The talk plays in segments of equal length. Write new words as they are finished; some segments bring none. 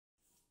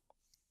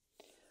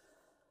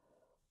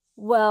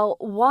Well,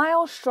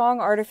 while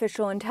strong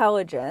artificial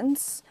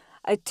intelligence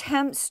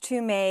attempts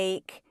to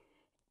make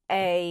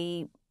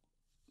a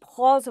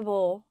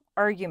plausible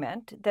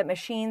argument that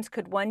machines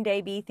could one day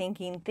be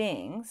thinking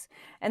things,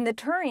 and the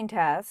Turing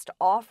test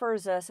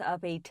offers us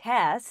up a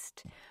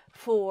test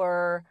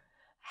for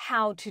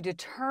how to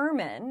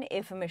determine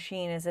if a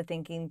machine is a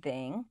thinking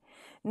thing,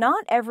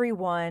 not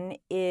everyone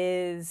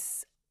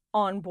is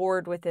on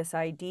board with this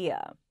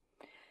idea.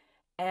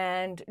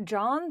 And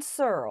John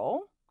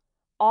Searle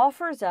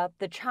offers up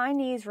the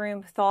Chinese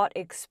room thought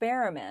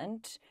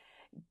experiment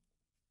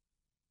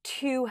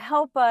to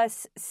help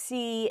us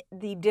see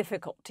the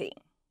difficulty.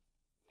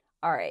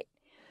 All right,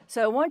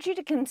 so I want you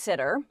to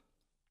consider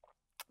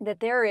that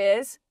there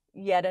is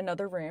yet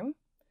another room,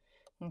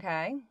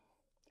 okay?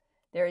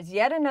 There is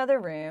yet another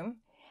room,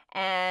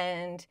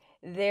 and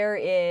there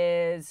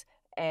is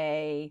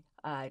a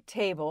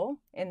table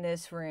in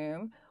this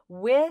room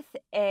with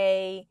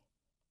a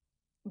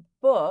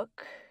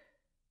book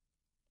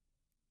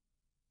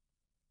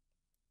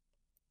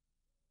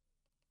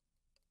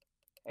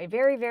a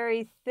very,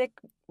 very thick,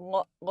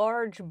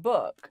 large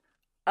book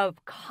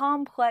of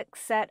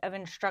complex set of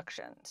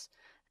instructions.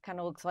 Kind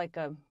of looks like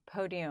a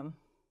podium,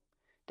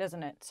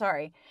 doesn't it?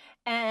 Sorry.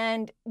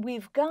 And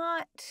we've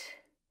got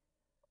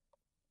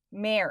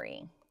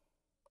Mary.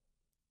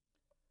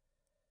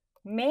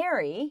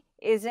 Mary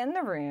is in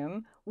the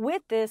room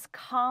with this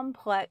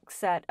complex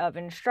set of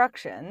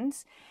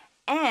instructions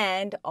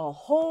and a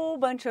whole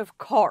bunch of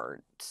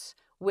cards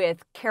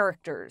with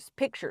characters,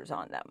 pictures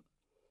on them.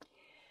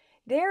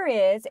 There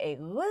is a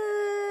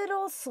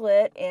little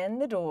slit in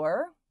the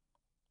door.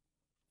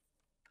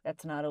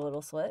 That's not a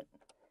little slit.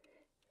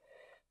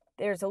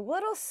 There's a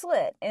little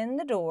slit in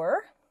the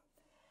door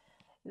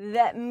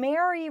that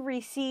Mary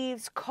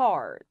receives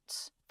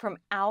cards from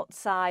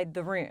outside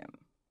the room.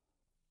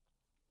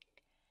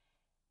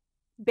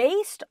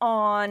 Based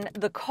on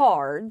the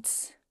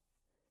cards,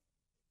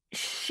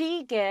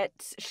 she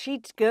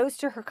goes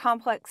to her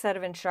complex set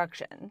of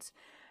instructions.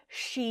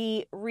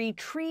 She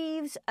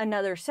retrieves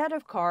another set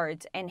of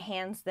cards and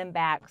hands them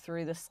back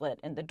through the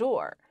slit in the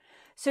door.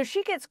 So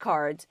she gets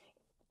cards.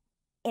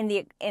 In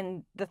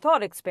the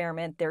thought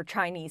experiment, they're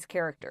Chinese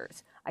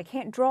characters. I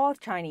can't draw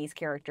Chinese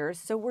characters,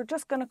 so we're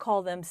just going to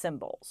call them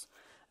symbols.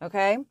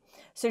 Okay?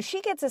 So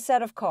she gets a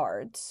set of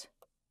cards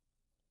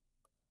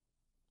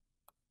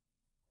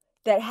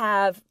that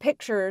have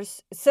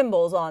pictures,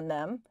 symbols on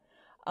them.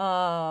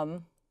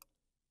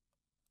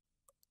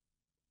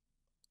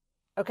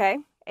 Okay?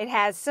 It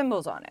has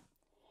symbols on it.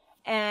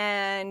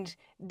 And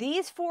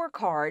these 4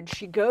 cards,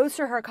 she goes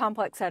to her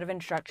complex set of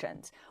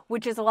instructions,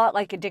 which is a lot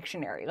like a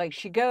dictionary. Like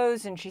she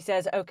goes and she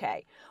says,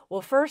 okay,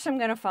 well, first I'm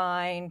going to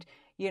find,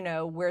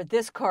 where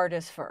this card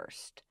is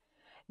first.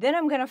 Then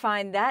I'm going to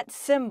find that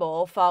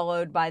symbol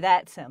followed by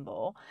that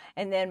symbol,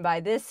 and then by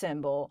this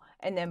symbol,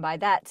 and then by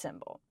that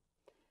symbol.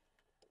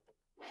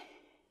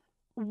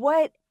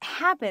 What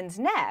happens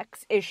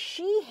next is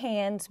she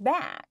hands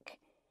back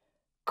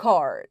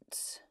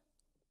cards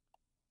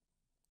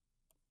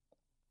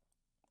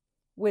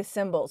with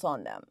symbols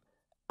on them,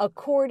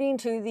 according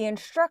to the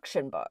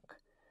instruction book.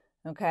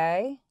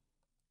 Okay?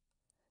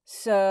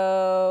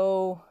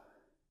 So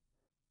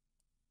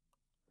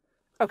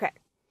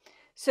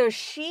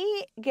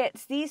she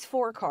gets these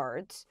 4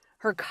 cards.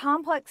 Her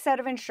complex set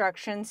of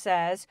instructions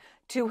says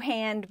to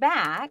hand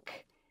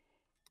back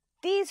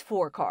these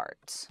 4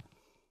 cards.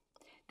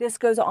 This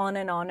goes on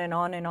and on and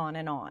on and on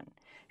and on.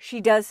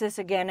 She does this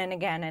again and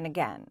again and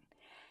again.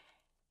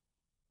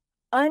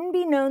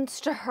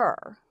 Unbeknownst to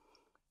her,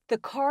 the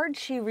card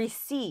she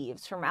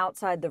receives from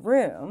outside the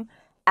room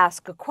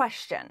asks a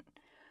question.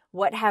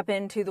 What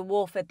happened to the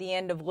wolf at the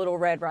end of Little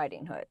Red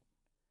Riding Hood?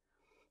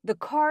 The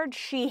card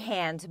she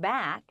hands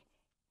back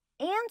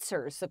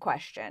answers the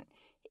question.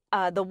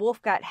 The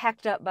wolf got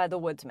hecked up by the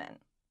woodsman.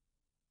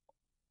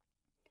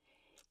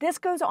 This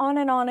goes on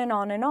and on and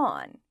on and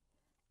on.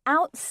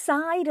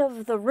 Outside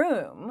of the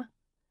room,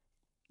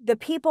 the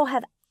people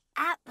have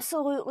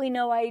absolutely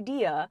no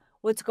idea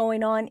what's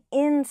going on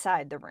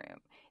inside the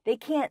room. They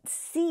can't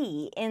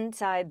see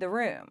inside the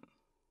room.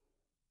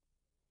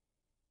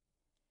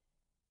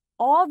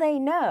 All they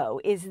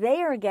know is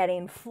they are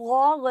getting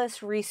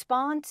flawless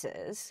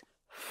responses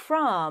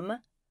from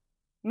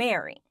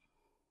Mary.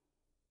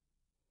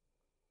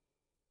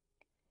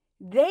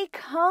 They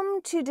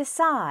come to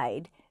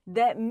decide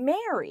that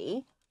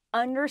Mary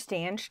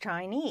understands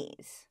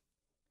Chinese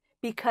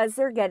because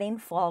they're getting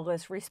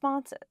flawless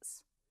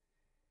responses.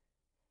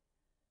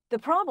 The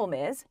problem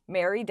is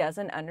Mary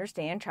doesn't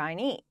understand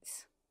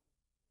Chinese.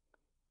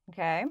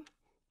 Okay?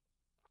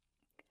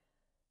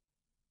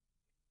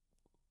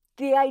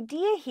 The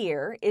idea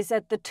here is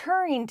that the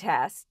Turing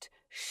test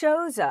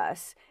shows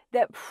us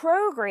that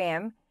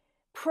programming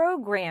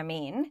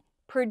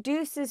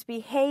produces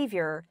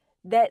behavior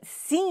that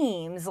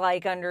seems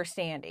like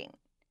understanding.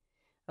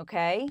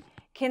 Okay?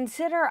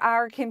 Consider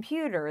our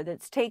computer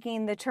that's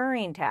taking the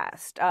Turing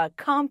test,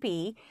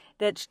 Compy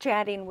that's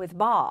chatting with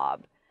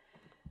Bob.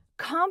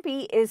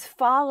 Compy is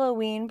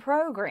following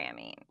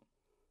programming.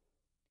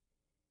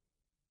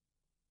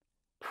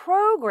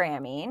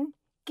 Programming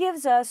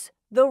gives us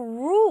the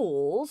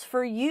rules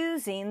for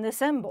using the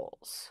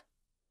symbols.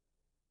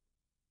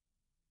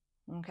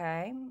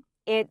 Okay?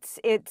 It's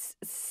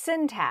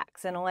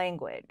syntax in a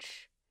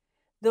language.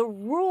 The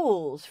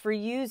rules for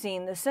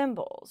using the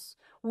symbols.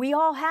 We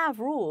all have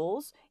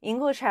rules.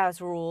 English has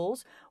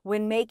rules.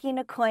 When making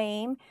a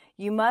claim,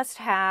 you must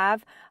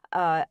have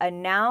a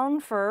noun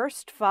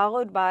first,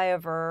 followed by a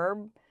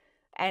verb,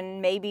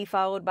 and maybe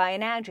followed by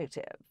an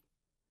adjective.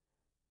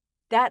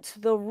 That's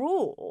the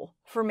rule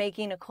for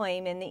making a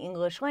claim in the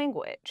English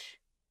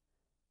language.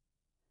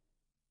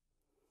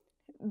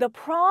 The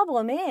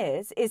problem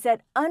is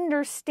that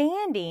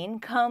understanding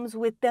comes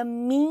with the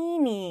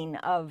meaning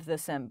of the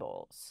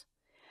symbols.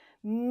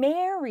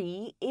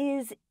 Mary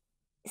is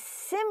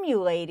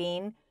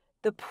simulating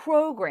the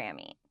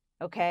programming,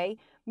 okay?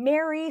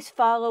 Mary's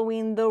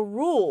following the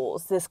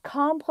rules. This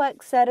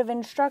complex set of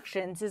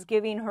instructions is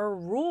giving her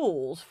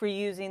rules for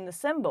using the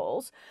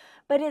symbols,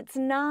 but it's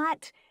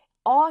not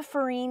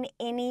offering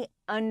any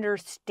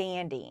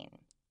understanding.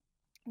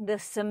 The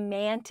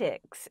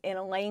semantics in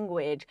a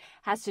language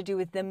has to do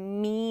with the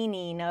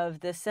meaning of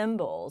the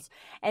symbols,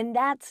 and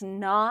that's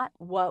not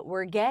what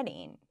we're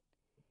getting.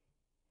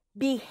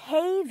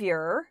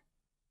 Behavior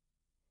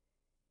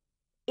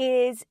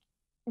is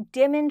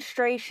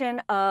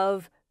demonstration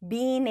of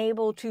being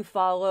able to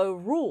follow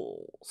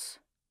rules,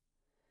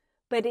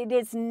 but it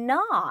is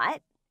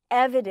not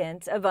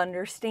evidence of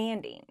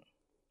understanding.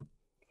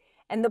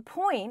 And the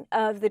point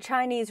of the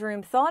Chinese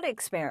room thought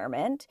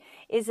experiment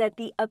is that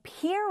the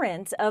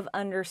appearance of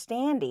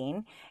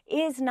understanding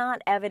is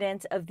not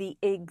evidence of the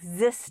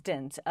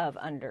existence of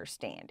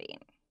understanding.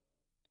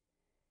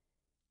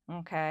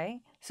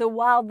 Okay? So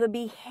while the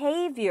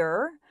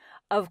behavior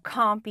of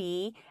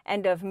Compy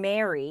and of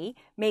Mary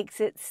makes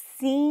it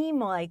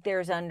seem like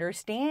there's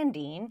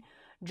understanding,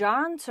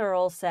 John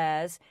Searle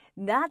says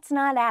that's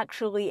not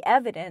actually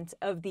evidence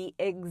of the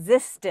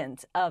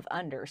existence of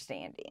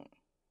understanding.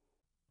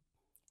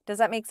 Does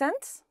that make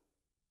sense?